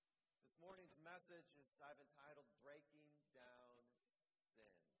message I've entitled Breaking Down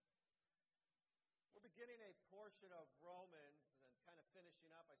Sin. We're beginning a portion of Romans and kind of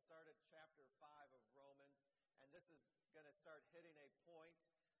finishing up. I started chapter 5 of Romans, and this is going to start hitting a point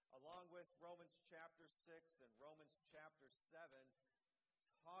along with Romans chapter 6 and Romans chapter 7,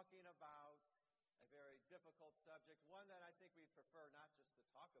 talking about a very difficult subject, one that I think we prefer not just to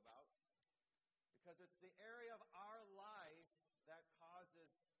talk about, because it's the area of our life that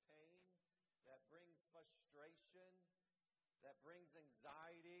causes pain, that brings frustration, that brings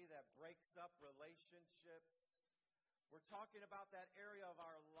anxiety, that breaks up relationships. We're talking about that area of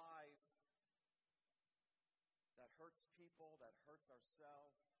our life that hurts people, that hurts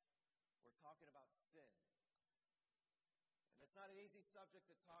ourselves. We're talking about sin. And it's not an easy subject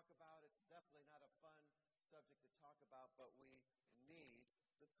to talk about. It's definitely not a fun subject to talk about, but we need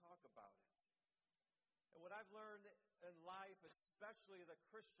to talk about it. And what I've learned in life, especially the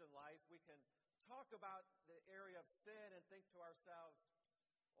Christian life, we can talk about the area of sin and think to ourselves,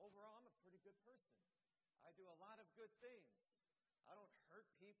 overall, I'm a pretty good person. I do a lot of good things. I don't hurt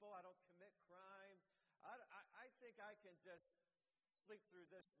people. I don't commit crime. I think I can just sleep through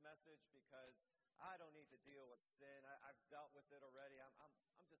this message because I don't need to deal with sin. I've dealt with it already. I'm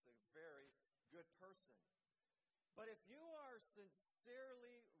just a very good person. But if you are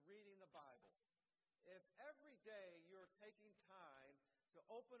sincerely reading the Bible, if every day you're taking time to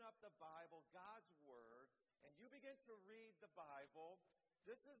open up the Bible, God's Word, and you begin to read the Bible,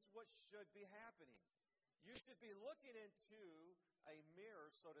 this is what should be happening. You should be looking into a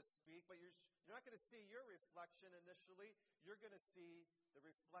mirror, so to speak, but you're not going to see your reflection initially. You're going to see the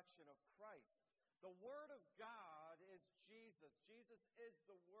reflection of Christ. The Word of God is Jesus. Jesus is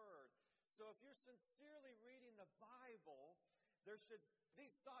the Word. So if you're sincerely reading the Bible,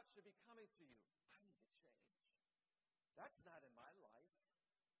 these thoughts should be coming to you. I need to change. That's not in my life.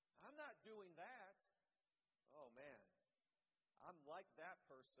 I'm not doing that. Oh, man. I'm like that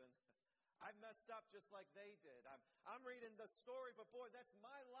person. I've messed up just like they did. I'm reading the story, but boy, that's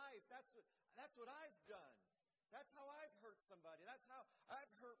my life. That's what I've done. That's how I've hurt somebody. That's how I've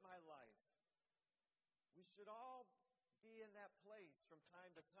hurt my life. We should all be in that place from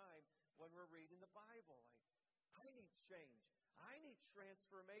time to time when we're reading the Bible. I need change. I need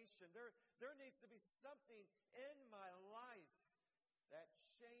transformation. There needs to be something in my life that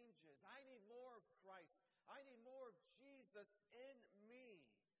changes. I need more of Christ. I need more of Jesus in me.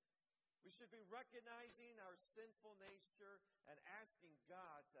 We should be recognizing our sinful nature and asking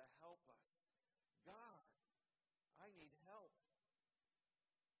God to help us. God, I need help.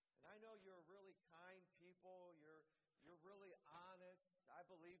 And I know you're really kind people. You're really honest. I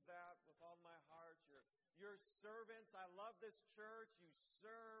believe that with all my heart. You're servants. I love this church. You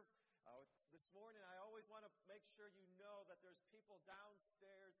serve. This morning, I always want to make sure you know that there's people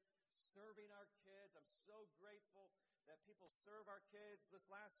downstairs serving our kids. I'm so grateful that people serve our kids. This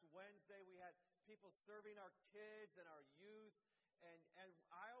last Wednesday, we had people serving our kids and our youth. And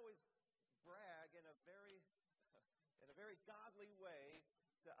I always brag in a very godly way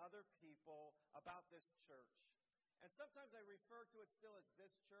to other people about this church. And sometimes I refer to it still as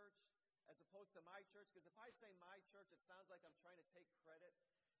this church as opposed to my church, because if I say my church, it sounds like I'm trying to take credit.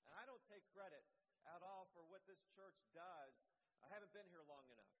 And I don't take credit at all for what this church does. I haven't been here long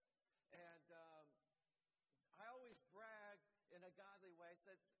enough. And I always brag in a godly way. I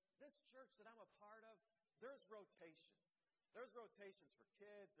said, this church that I'm a part of, there's rotations. There's rotations for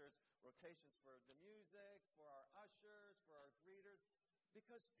kids. There's rotations for the music, for our ushers, for our greeters,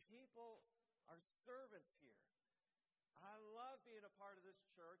 because people are servants here. I love being a part of this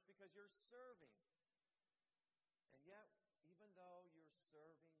church because you're serving. And yet, even though you're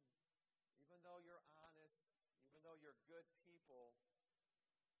serving, even though you're honest, even though you're good people,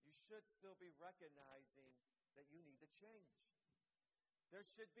 you should still be recognizing that you need to change. There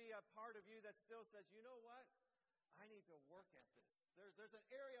should be a part of you that still says, you know what? I need to work at this. There's an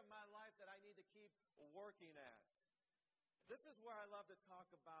area of my life that I need to keep working at. This is where I love to talk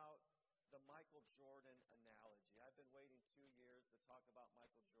about the Michael Jordan analogy. I've been waiting 2 years to talk about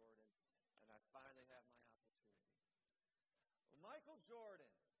Michael Jordan, and I finally have my opportunity. Michael Jordan,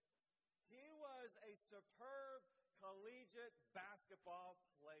 he was a superb collegiate basketball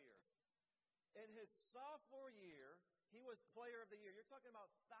player. In his sophomore year, he was player of the year. You're talking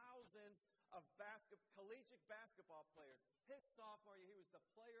about thousands of collegiate basketball players. His sophomore year, he was the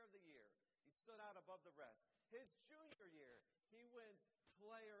player of the year. He stood out above the rest. His junior year, he wins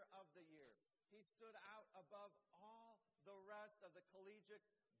player of the year. He stood out above all the rest of the collegiate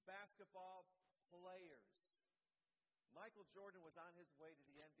basketball players. Michael Jordan was on his way to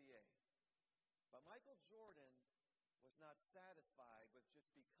the NBA. But Michael Jordan was not satisfied with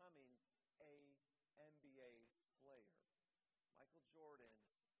just becoming a NBA player. Michael Jordan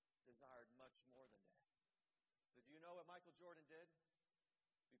desired much more than that. So do you know what Michael Jordan did?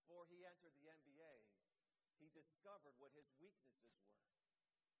 Before he entered the NBA, he discovered what his weaknesses were.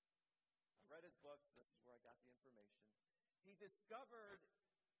 I read his books. This is where I got the information. He discovered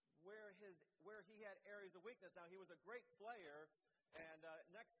where he had areas of weakness. Now, he was a great player, and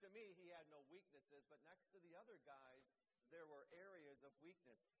next to me, he had no weaknesses. But next to the other guys, there were areas of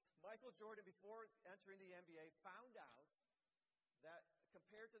weakness. Michael Jordan, before entering the NBA, found out that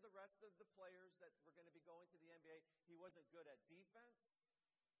compared to the rest of the players that were going to be going to the NBA, he wasn't good at defense,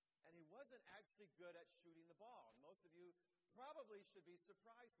 and he wasn't actually good at shooting the ball. And most of you probably should be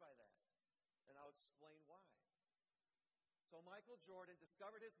surprised by that, and I'll explain why. So Michael Jordan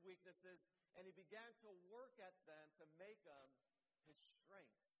discovered his weaknesses, and he began to work at them to make them his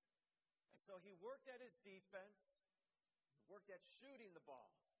strengths. And so he worked at his defense, he worked at shooting the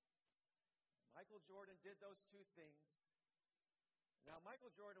ball. Michael Jordan did those two things. Now,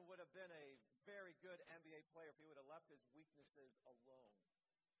 Michael Jordan would have been a very good NBA player if he would have left his weaknesses alone.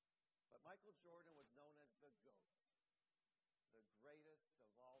 But Michael Jordan was known as the GOAT, the greatest of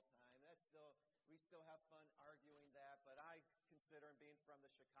all time. We still have fun arguing that, but I consider him, being from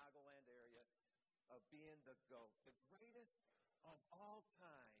the Chicagoland area, of being the GOAT, the greatest of all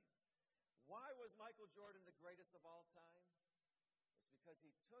time. Why was Michael Jordan the greatest of all time? It's because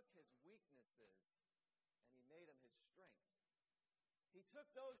he took his weaknesses and he made them his strength. He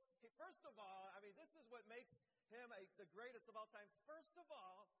took those, first of all, this is what makes him the greatest of all time. First of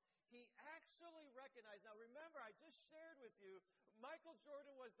all, he actually recognized, now remember, I just shared with you, Michael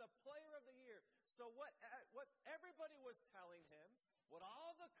Jordan was the player of the year. So what everybody was telling him, what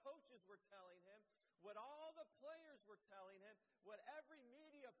all the coaches were telling him, what all the players were telling him, what every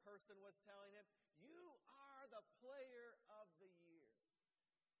media person was telling him, you are the player of the year.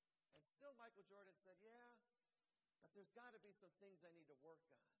 And still Michael Jordan said, yeah, but there's got to be some things I need to work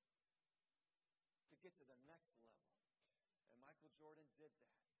on to get to the next level. And Michael Jordan did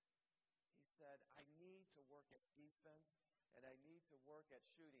that. He said, I need to work at defense, and I need to work at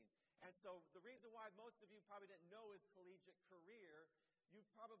shooting. And so the reason why most of you probably didn't know his collegiate career, you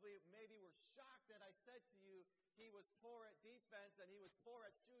probably maybe were shocked that I said to you he was poor at defense and he was poor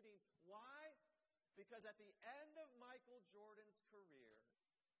at shooting. Why? Because at the end of Michael Jordan's career,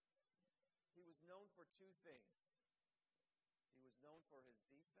 he was known for two things. He was known for his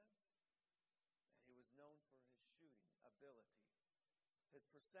defense, and he was known for his shooting ability, his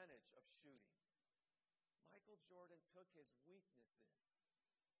percentage of shooting. Michael Jordan took his weaknesses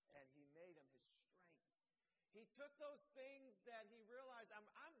and he made them his strengths. He took those things that he realized,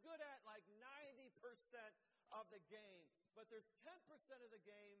 I'm good at like 90% of the game, but there's 10% of the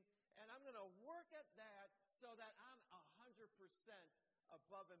game, and I'm going to work at that so that I'm 100%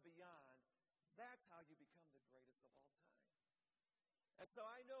 above and beyond. That's how you become the greatest of all time. And so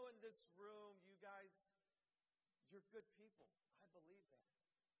I know in this room, you guys, you're good people. I believe that.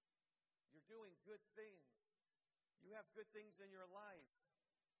 You're doing good things. You have good things in your life.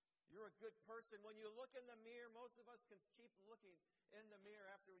 You're a good person. When you look in the mirror, most of us can keep looking in the mirror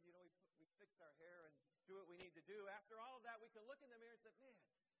after, we fix our hair and do what we need to do. After all of that, we can look in the mirror and say, man,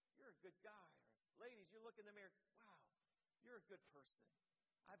 you're a good guy. Or, ladies, you look in the mirror, wow, you're a good person.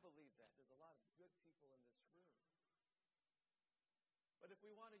 I believe that. There's a lot of good people in this room. But if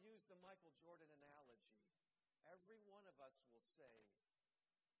we want to use the Michael Jordan analogy, every one of us will say,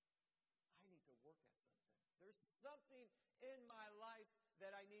 I need to work at something. There's something in my life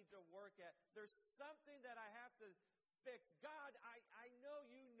that I need to work at. There's something that I have to fix. God, I know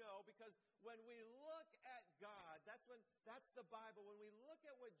you know, because when we look at God, that's the Bible. When we look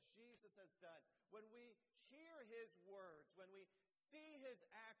at what Jesus has done, when we hear his words, when we see his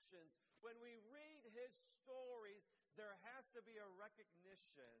actions, when we read his stories, there has to be a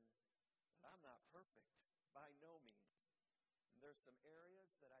recognition that I'm not perfect, by no means. And there's some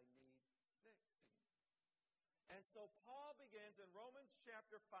areas that I need fixing. And so Paul begins in Romans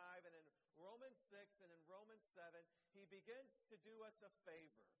chapter 5 and in Romans 6 and in Romans 7, he begins to do us a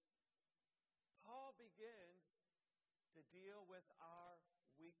favor. Paul begins to deal with our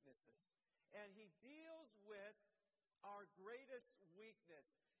weaknesses. And he deals with our greatest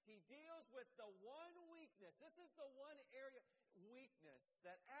weakness. He deals with the one weakness. This is the one area, weakness,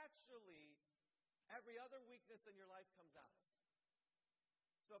 that actually every other weakness in your life comes out of.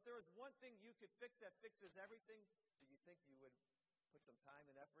 So if there was one thing you could fix that fixes everything, do you think you would put some time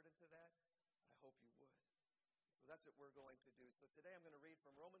and effort into that? I hope you would. So that's what we're going to do. So today I'm going to read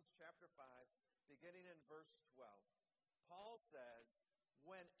from Romans chapter 5, beginning in verse 12. Paul says,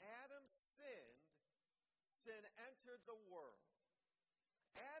 when Adam sinned, sin entered the world.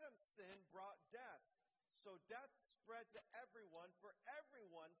 Adam's sin brought death. So death spread to everyone, for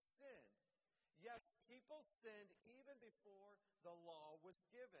everyone sinned. Yes, people sinned even before the law was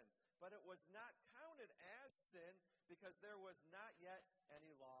given, but it was not counted as sin because there was not yet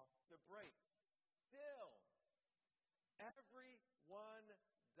any law to break. Still, everyone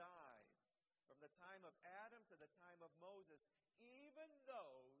died from the time of Adam to the time of Moses, even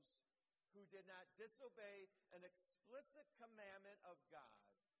those who did not disobey an explicit commandment of God,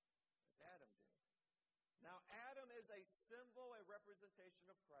 as Adam did. Now, Adam is a symbol, a representation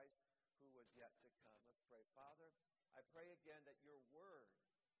of Christ who was yet to come. Let's pray. Father, I pray again that your word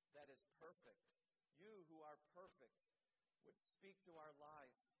that is perfect, you who are perfect, would speak to our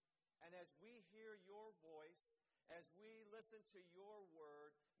life. And as we hear your voice, as we listen to your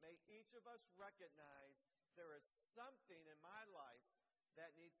word, may each of us recognize there is something in my life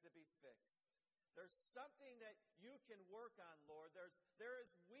that needs to be fixed. There's something that you can work on, Lord. There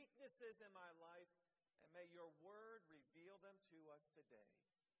is weaknesses in my life, and may your word reveal them to us today.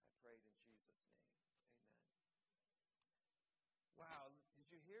 I prayed in Jesus' name. Amen. Wow,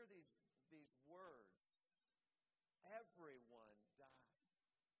 did you hear these words? Everyone died.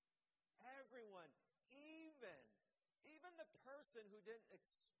 Everyone, even the person who didn't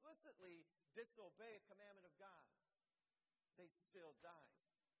explicitly disobey a commandment of God, they still died.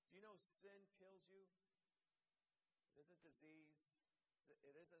 Do you know sin kills you? It isn't disease.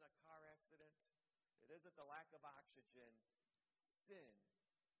 It isn't a car accident. It isn't the lack of oxygen. Sin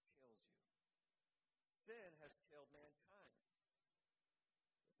kills you. Sin has killed mankind.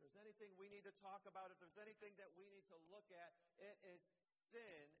 If there's anything we need to talk about, if there's anything that we need to look at, it is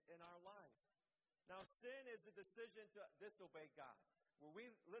sin in our life. Now, sin is the decision to disobey God. When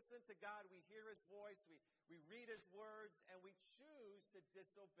we listen to God, we hear his voice, we read his words, and we choose to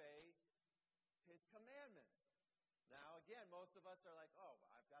disobey his commandments. Now, again, most of us are like, oh,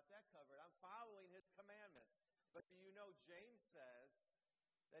 I've got that covered. I'm following his commandments. But do you know, James says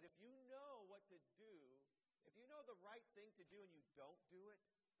that if you know what to do, if you know the right thing to do and you don't do it,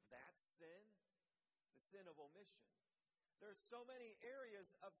 that's sin. It's the sin of omission. There's so many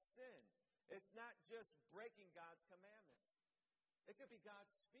areas of sin. It's not just breaking God's commandments. It could be God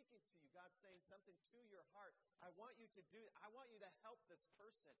speaking to you, God saying something to your heart. I want you to help this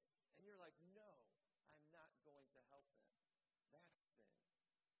person. And you're like, no, I'm not going to help them. That's sin.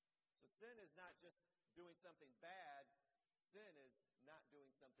 So sin is not just doing something bad. Sin is not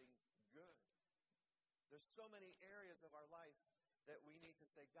doing something good. There's so many areas of our life that we need to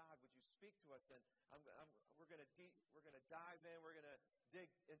say, God, would you speak to us? And we're going to dive in. We're going to dig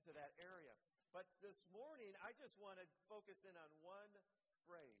into that area. But this morning, I just want to focus in on one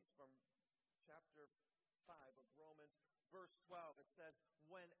phrase from chapter 5 of Romans, verse 12. It says,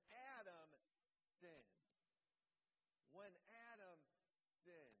 when Adam sinned. When Adam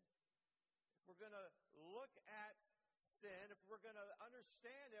sinned. If we're going to look at sin, if we're going to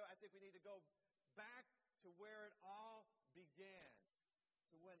understand it, I think we need to go back to where it all began.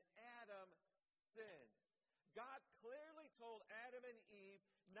 To when Adam sinned. God clearly told Adam and Eve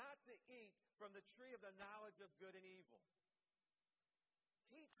not to eat from the tree of the knowledge of good and evil.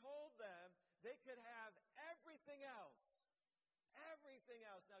 He told them they could have everything else. Everything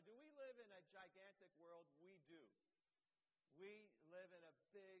else. Now, do we live in a gigantic world? We do. We live in a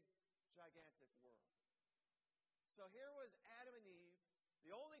big, gigantic world. So here was Adam and Eve,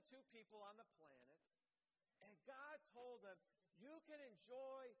 the only two people on the planet, and God told them, you can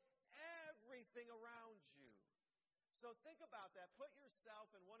enjoy everything around you. So think about that. Put yourself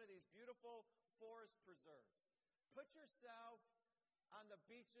in one of these beautiful forest preserves. Put yourself on the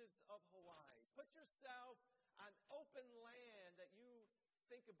beaches of Hawaii. Put yourself on open land that you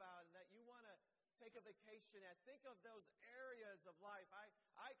think about and that you want to take a vacation at. Think of those areas of life.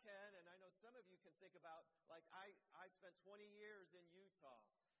 I can, and I know some of you can think about, like I spent 20 years in Utah.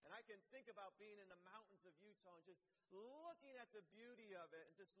 And I can think about being in the mountains of Utah and just looking at the beauty of it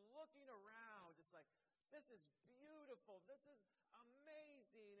and just looking around, just like, this is beautiful. This is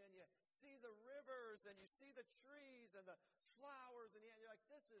amazing. And you see the rivers and you see the trees and the flowers and you're like,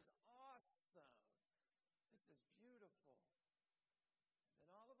 this is awesome. This is beautiful. And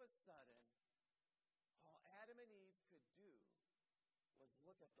then all of a sudden, all Adam and Eve could do was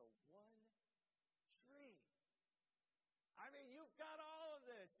look at the one tree. I mean, you've got all of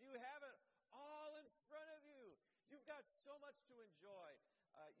this. You have it all in front of you. You've got so much to enjoy.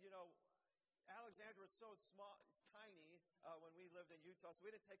 Alexandra was so small, tiny when we lived in Utah, so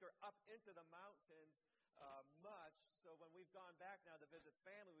we didn't take her up into the mountains much. So when we've gone back now to visit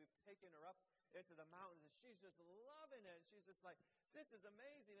family, we've taken her up into the mountains, and she's just loving it. And she's just like, this is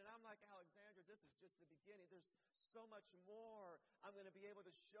amazing. And I'm like, Alexandra, this is just the beginning. There's so much more I'm going to be able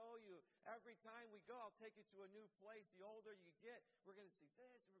to show you. Every time we go, I'll take you to a new place. The older you get, we're going to see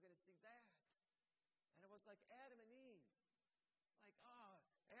this and we're going to see that. And it was like Adam and Eve. It's like, oh,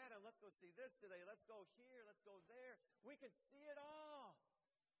 Adam, let's go see this today. Let's go here. Let's go there. We can see it all.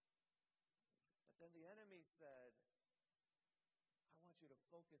 But then the enemy said, I want you to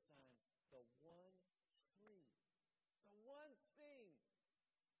focus on the one tree. The one thing.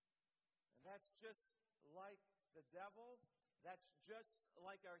 And that's just like the devil. That's just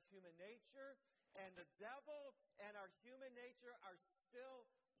like our human nature. And the devil and our human nature are still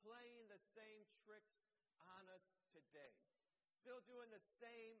playing the same tricks on us today. Still doing the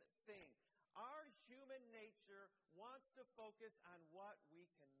same thing. Our human nature wants to focus on what we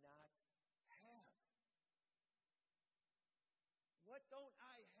cannot have. What don't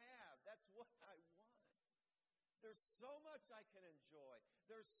I have? That's what I want. There's so much I can enjoy.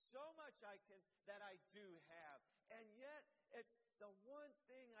 There's so much that I do have. And yet, it's the one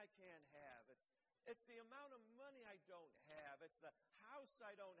thing I can't have. It's the amount of money I don't have. It's the house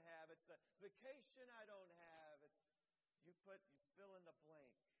I don't have. It's the vacation I don't have. You fill in the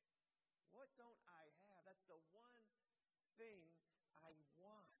blank. What don't I have? That's the one thing I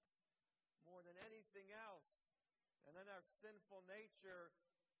want more than anything else. And then our sinful nature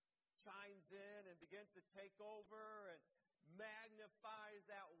chimes in and begins to take over and magnifies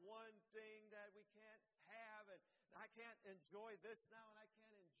that one thing that we can't have. And I can't enjoy this now and I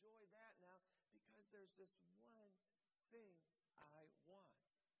can't enjoy that now because there's this one thing I want.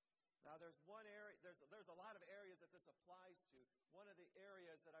 Now, there's one area, there's a lot of areas that this applies to. One of the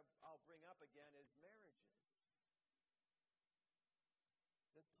areas that I'll bring up again is marriages.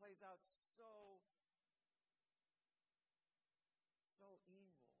 This plays out so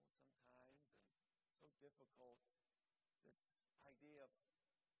evil sometimes and so difficult. This idea of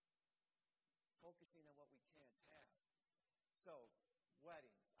focusing on what we can't have. So,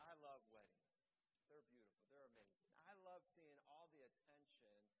 weddings. I love weddings. They're beautiful. They're amazing. I love seeing all the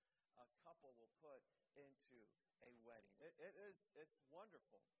attention a couple will put into a wedding. It's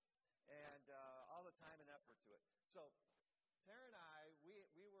wonderful. And all the time and effort to it. So, Tara and I, we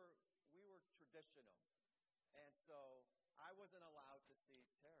were traditional. And so, I wasn't allowed to see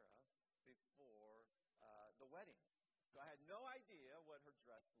Tara before the wedding. So I had no idea what her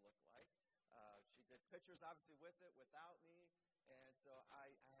dress looked like. She did pictures, obviously, with it, without me. And so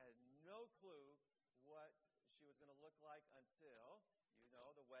I had no clue what she was going to look like until,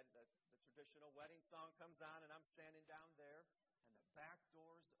 the traditional wedding song comes on, and I'm standing down there, and the back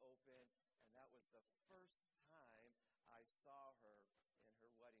doors open, and that was the first time I saw her in her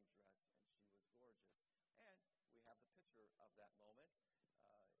wedding dress, and she was gorgeous. And we have the picture of that moment.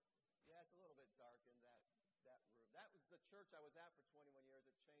 It's a little bit dark in that room. That was the church I was at for 21 years.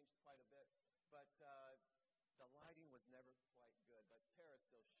 It changed quite a bit. But the lighting was never quite good. But Tara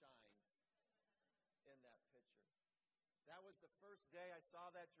still shines in that picture. That was the first day I saw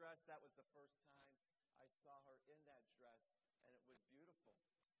that dress. That was the first time I saw her in that dress. And it was beautiful.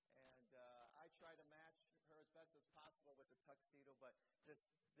 And I tried to match her as best as possible with the tuxedo, but just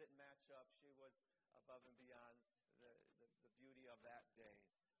didn't match up. She was above and beyond the beauty of that day.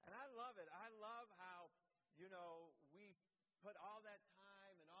 And I love it. I love how, we put all that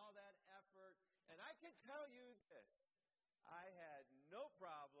time and all that effort. And I can tell you this. I had no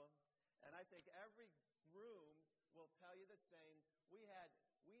problem, and I think every groom will tell you the same. We had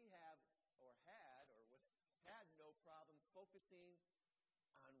no problem focusing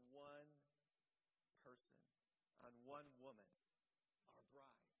on one person, on one woman, our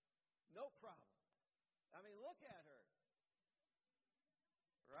bride. No problem. I mean, look at her.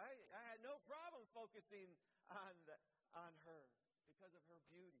 Right? I had no problem focusing on her because of her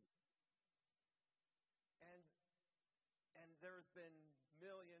beauty. And there's been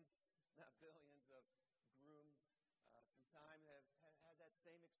millions, not billions, of grooms through time have had that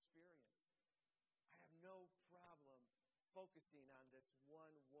same experience. I have no problem focusing on this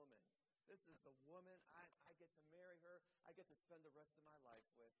one woman. This is the woman I get to marry her. I get to spend the rest of my life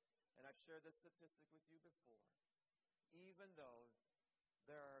with. And I've shared this statistic with you before. Even though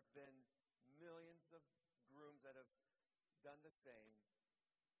there have been millions of grooms that have done the same,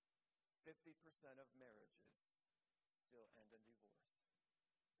 50% of marriages still end in divorce today.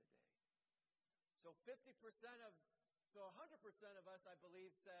 So 100% of us, I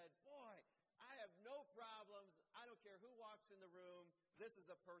believe, said, boy, I have no problems. I don't care who walks in the room. This is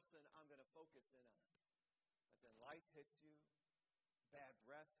the person I'm going to focus in on. But then life hits you. Bad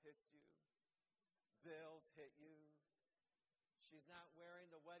breath hits you. Bills hit you. She's not wearing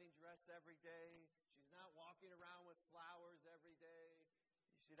the wedding dress every day. She's not walking around with flowers every day.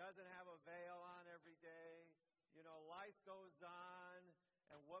 She doesn't have a veil on every day. Life goes on,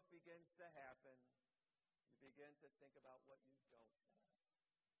 And what begins to happen? You begin to think about what you don't have.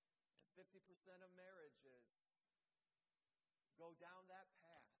 And 50% of marriages go down that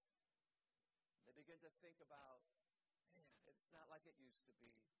path. They begin to think about, man, it's not like it used to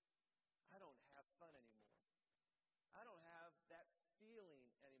be. I don't have fun anymore. I don't have that feeling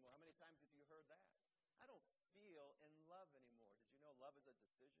anymore. How many times have you heard that? I don't feel in love anymore. Did you know love is a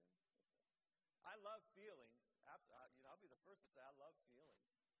decision? I love feelings. I'll be the first to say I love feelings.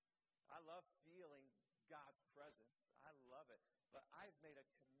 I love feeling God's presence. I love it. But I've made a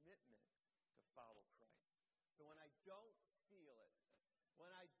commitment to follow Christ. So when I don't feel it,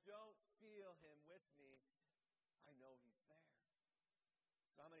 when I don't feel Him with me, I know He's there.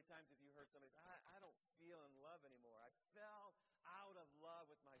 So how many times have you heard somebody say, I don't feel in love anymore. I fell out of love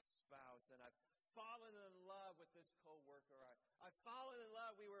with my spouse, and I've fallen in love with this coworker. I've fallen in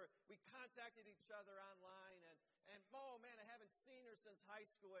love. We contacted each other online, and oh man, I haven't seen her since high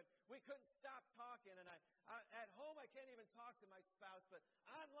school, and we couldn't stop talking. And at home I can't even talk to my spouse, but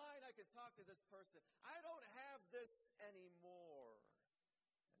online I can talk to this person. I don't have this anymore.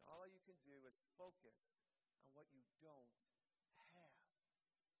 And all you can do is focus on what you don't have.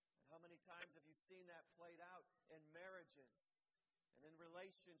 And how many times have you seen that played out in marriages and in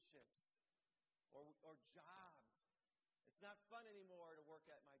relationships? Or jobs. It's not fun anymore to work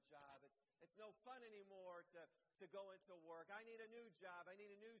at my job. It's no fun anymore to go into work. I need a new job. I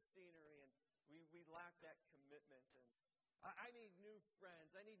need a new scenery. And we lack that commitment. And I need new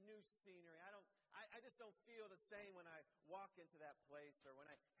friends. I need new scenery. I just don't feel the same when I walk into that place or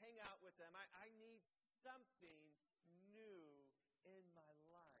when I hang out with them. I need something new in my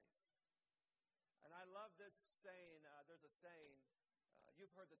life. And I love this saying. There's a saying.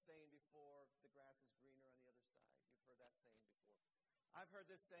 You've heard the saying before, the grass is greener on the other side. You've heard that saying before. I've heard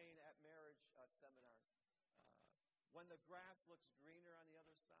this saying at marriage seminars. When the grass looks greener on the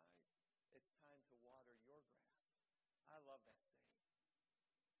other side, it's time to water your grass. I love that saying.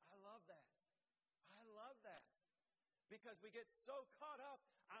 I love that. I love that. Because we get so caught up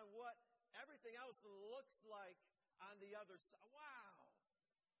on what everything else looks like on the other side. Wow!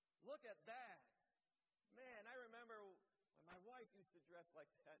 Look at that. Man, I remember my wife used to dress like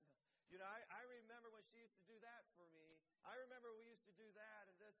that. You know, I remember when she used to do that for me. I remember we used to do that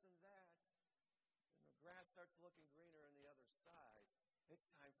and this and that. And the grass starts looking greener on the other side.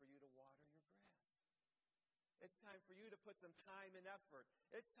 It's time for you to water your grass. It's time for you to put some time and effort.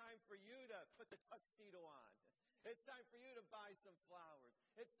 It's time for you to put the tuxedo on. It's time for you to buy some flowers.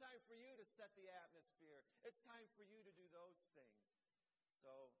 It's time for you to set the atmosphere. It's time for you to do those things.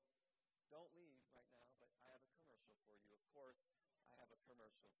 So don't leave right now, but I have a commercial for you. Of course, I have a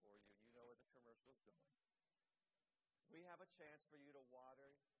commercial for you. You know where the commercial's going. We have a chance for you to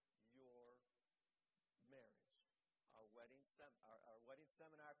water your marriage. Our wedding seminar,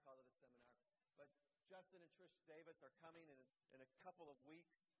 I've called it a seminar. But Justin and Trish Davis are coming in a couple of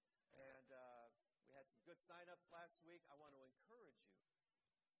weeks. And we had some good sign-ups last week. I want to encourage you.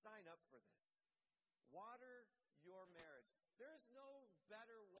 Sign up for this. Water your marriage. There's no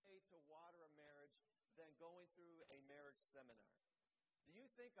better way to water a marriage than going through a marriage seminar. Do you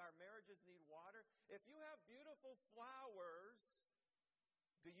think our marriages need water? If you have beautiful flowers,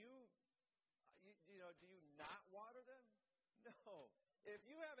 do you not water them? No. If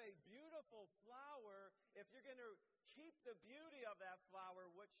you have a beautiful flower, if you're going to keep the beauty of that flower,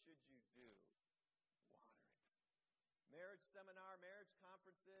 what should you do? Water it. Marriage seminar, marriage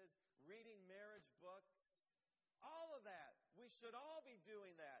conferences, reading marriage books. All of that. We should all be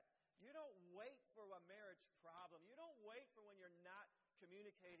doing that. You don't wait for a marriage problem. You don't wait for when you're not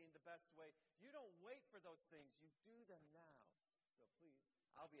communicating the best way. You don't wait for those things. You do them now. So please,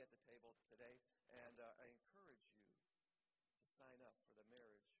 I'll be at the table today, and I encourage you to sign up for the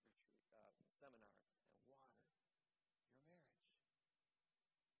marriage retreat seminar and water your marriage.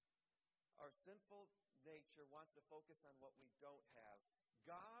 Our sinful nature wants to focus on what we don't have.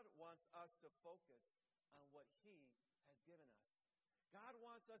 God wants us to focus on what He has given us. God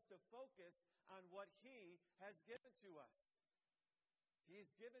wants us to focus on what He has given to us.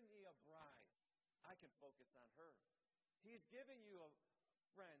 He's given me a bride. I can focus on her. He's given you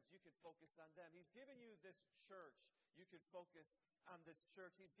friends. You can focus on them. He's given you this church. You can focus on this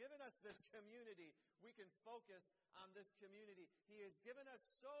church. He's given us this community. We can focus on this community. He has given us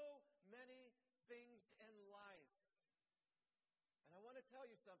so many things in life. And I want to tell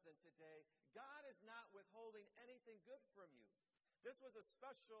you something today. God is not withholding anything good from you. This was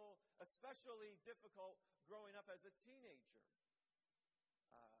especially difficult growing up as a teenager.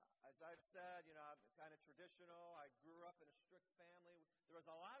 As I've said, I'm kind of traditional. I grew up in a strict family. There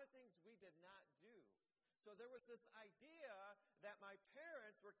was a lot of things we did not do. So there was this idea that my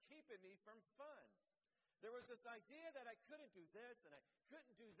parents were keeping me from fun. There was this idea that I couldn't do this and I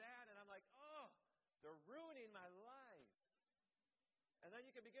couldn't do that. And I'm like, oh, they're ruining my life. And then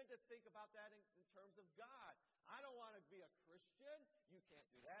you can begin to think about that in terms of God. I don't want to be a Christian. You can't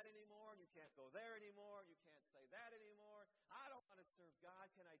do that anymore. You can't go there anymore. You can't say that anymore. I don't want to serve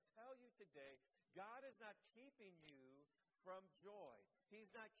God. Can I tell you today, God is not keeping you from joy. He's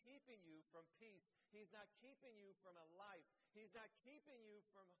not keeping you from peace. He's not keeping you from a life. He's not keeping you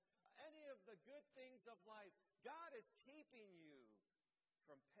from any of the good things of life. God is keeping you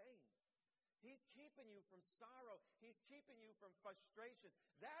from pain. He's keeping you from sorrow. He's keeping you from frustration.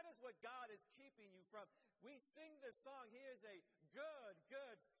 That is what God is keeping you from. We sing this song, He is a good,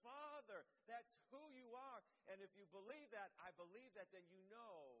 good Father. That's who you are. And if you believe that, I believe that, then you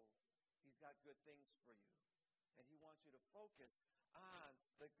know He's got good things for you. And He wants you to focus on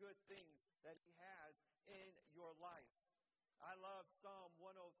the good things that He has in your life. I love Psalm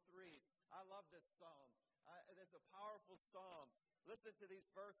 103. I love this psalm. It's a powerful psalm. Listen to these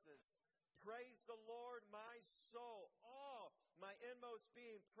verses. Praise the Lord, my soul. All my inmost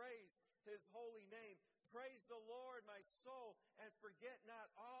being, praise His holy name. Praise the Lord, my soul, and forget not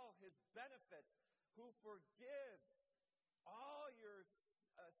all His benefits, who forgives all your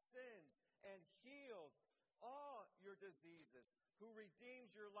sins and heals all your diseases, who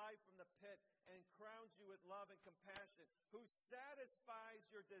redeems your life from the pit and crowns you with love and compassion, who satisfies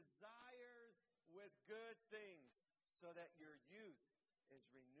your desires with good things, so that your youth is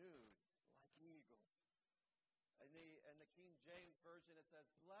renewed like eagles. In the King James Version, it says,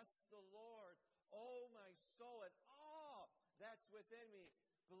 bless the Lord, O my soul, and all that's within me.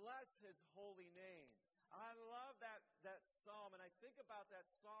 Bless His holy name. I love that psalm, and I think about that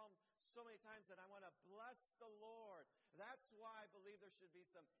psalm so many times that I want to bless the Lord. That's why I believe there should be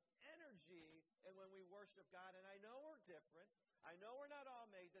some energy in when we worship God. And I know we're different. I know we're not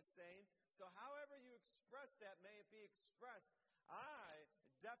all made the same. So however you express that, may it be expressed. I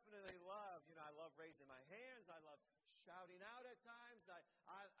definitely love, I love raising my hands. I love shouting out at times.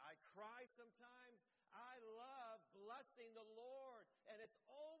 I cry sometimes. I love blessing the Lord. And it's,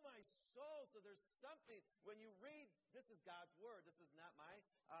 oh, my soul. So there's something, when you read, this is God's word. This is not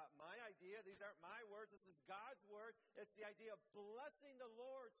my idea. These aren't my words. This is God's word. It's the idea of blessing the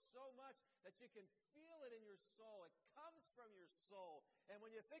Lord so much that you can feel it in your soul. It comes from your soul. And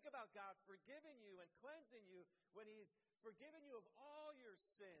when you think about God forgiving you and cleansing you, when He's forgiven you of all your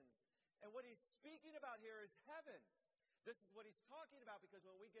sins, and what He's speaking about here is heaven. This is what He's talking about, because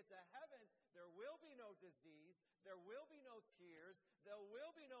when we get to heaven, there will be no disease, there will be no tears, there will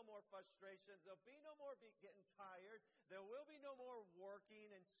be no more frustrations, there'll be no more getting tired, there will be no more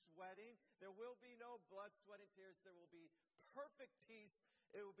working and sweating, there will be no blood, sweat, and tears, there will be perfect peace,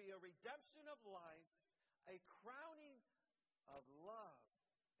 it will be a redemption of life, a crowning of love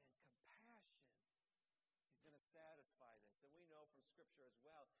and compassion. He's going to satisfy this, and we know from Scripture as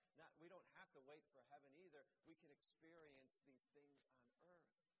well, we don't have to wait for heaven either. We can experience these things on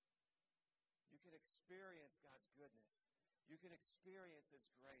earth. You can experience God's goodness. You can experience His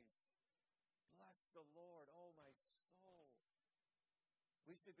grace. Bless the Lord, oh my soul.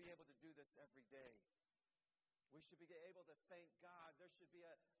 We should be able to do this every day. We should be able to thank God. There should be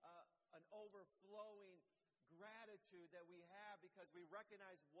an overflowing gratitude that we have because we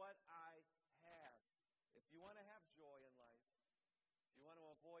recognize what I have. If you want to have joy in life, if you want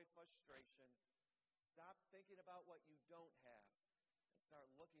to avoid frustration, stop thinking about what you don't have and start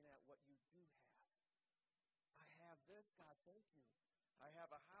looking at what you do have. I have this, God, thank you. I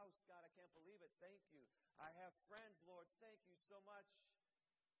have a house, God, I can't believe it, thank you. I have friends, Lord, thank you so much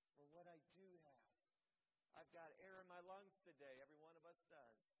for what I do have. I've got air in my lungs today, every one of us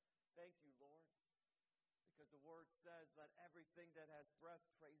does. Thank you, Lord. Because the Word says, let everything that has breath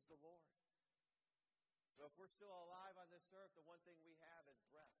praise the Lord. So if we're still alive on this earth, the one thing we have is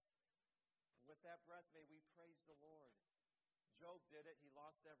breath. And with that breath, may we praise the Lord. Job did it. He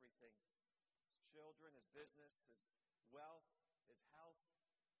lost everything. His children, his business, his wealth, his health.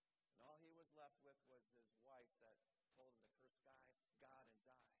 And all he was left with was his wife that told him to curse God and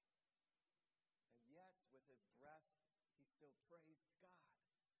die. And yet, with his breath, he still praised God.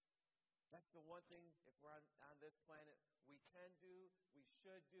 That's the one thing, if we're on this planet, we can do, we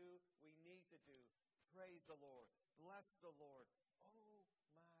should do, we need to do. Praise the Lord. Bless the Lord. Oh,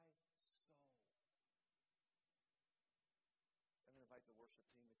 my soul. I'm going to invite the worship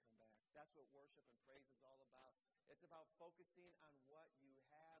team to come back. That's what worship and praise is all about. It's about focusing on what you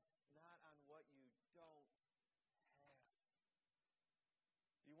have, not on what you don't have.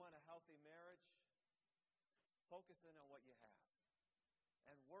 If you want a healthy marriage, focus in on what you have.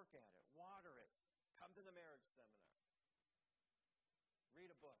 And work at it. Water it. Come to the marriage seminar.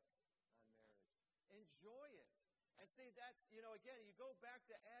 Read a book on marriage. Enjoy it. And see, that's, again, you go back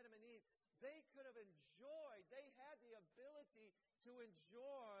to Adam and Eve. They could have enjoyed, they had the ability to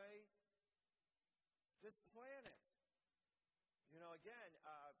enjoy this planet. Again,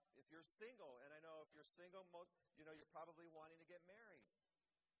 if you're single, and I know if you're single, you're probably wanting to get married.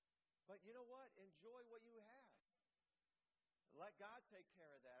 But you know what? Enjoy what you have. Let God take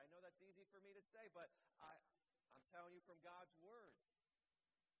care of that. I know that's easy for me to say, but I'm telling you from God's Word.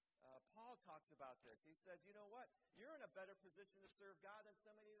 Paul talks about this. He says, you know what? You're in a better position to serve God than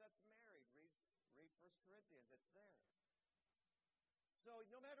somebody that's married. Read 1 Corinthians. It's there. So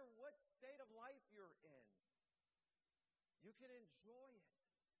no matter what state of life you're in, you can enjoy it.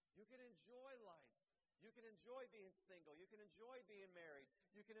 You can enjoy life. You can enjoy being single. You can enjoy being married.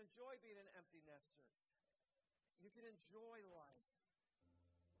 You can enjoy being an empty nester. You can enjoy life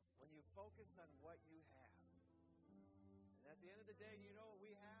when you focus on what you have. And at the end of the day, you know what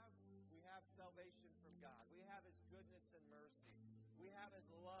we have? We have salvation from God. We have His goodness and mercy. We have His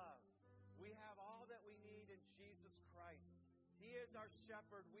love. We have all that we need in Jesus Christ. He is our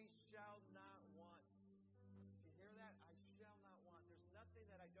shepherd. We shall not want. Did you hear that? I shall not want. There's nothing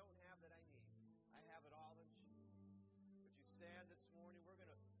that I don't have that I need. I have it all in Jesus. Would you stand this morning? We're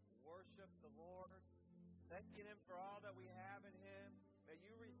going to worship the Lord, thanking Him for all that we have in Him. May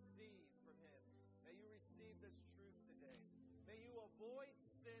you receive from Him. May you receive this truth today. May you avoid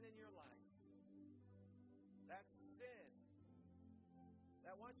sin in your life. That sin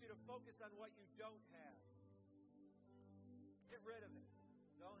that wants you to focus on what you don't have. Get rid of it.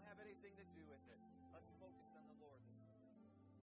 Don't have anything to do with it.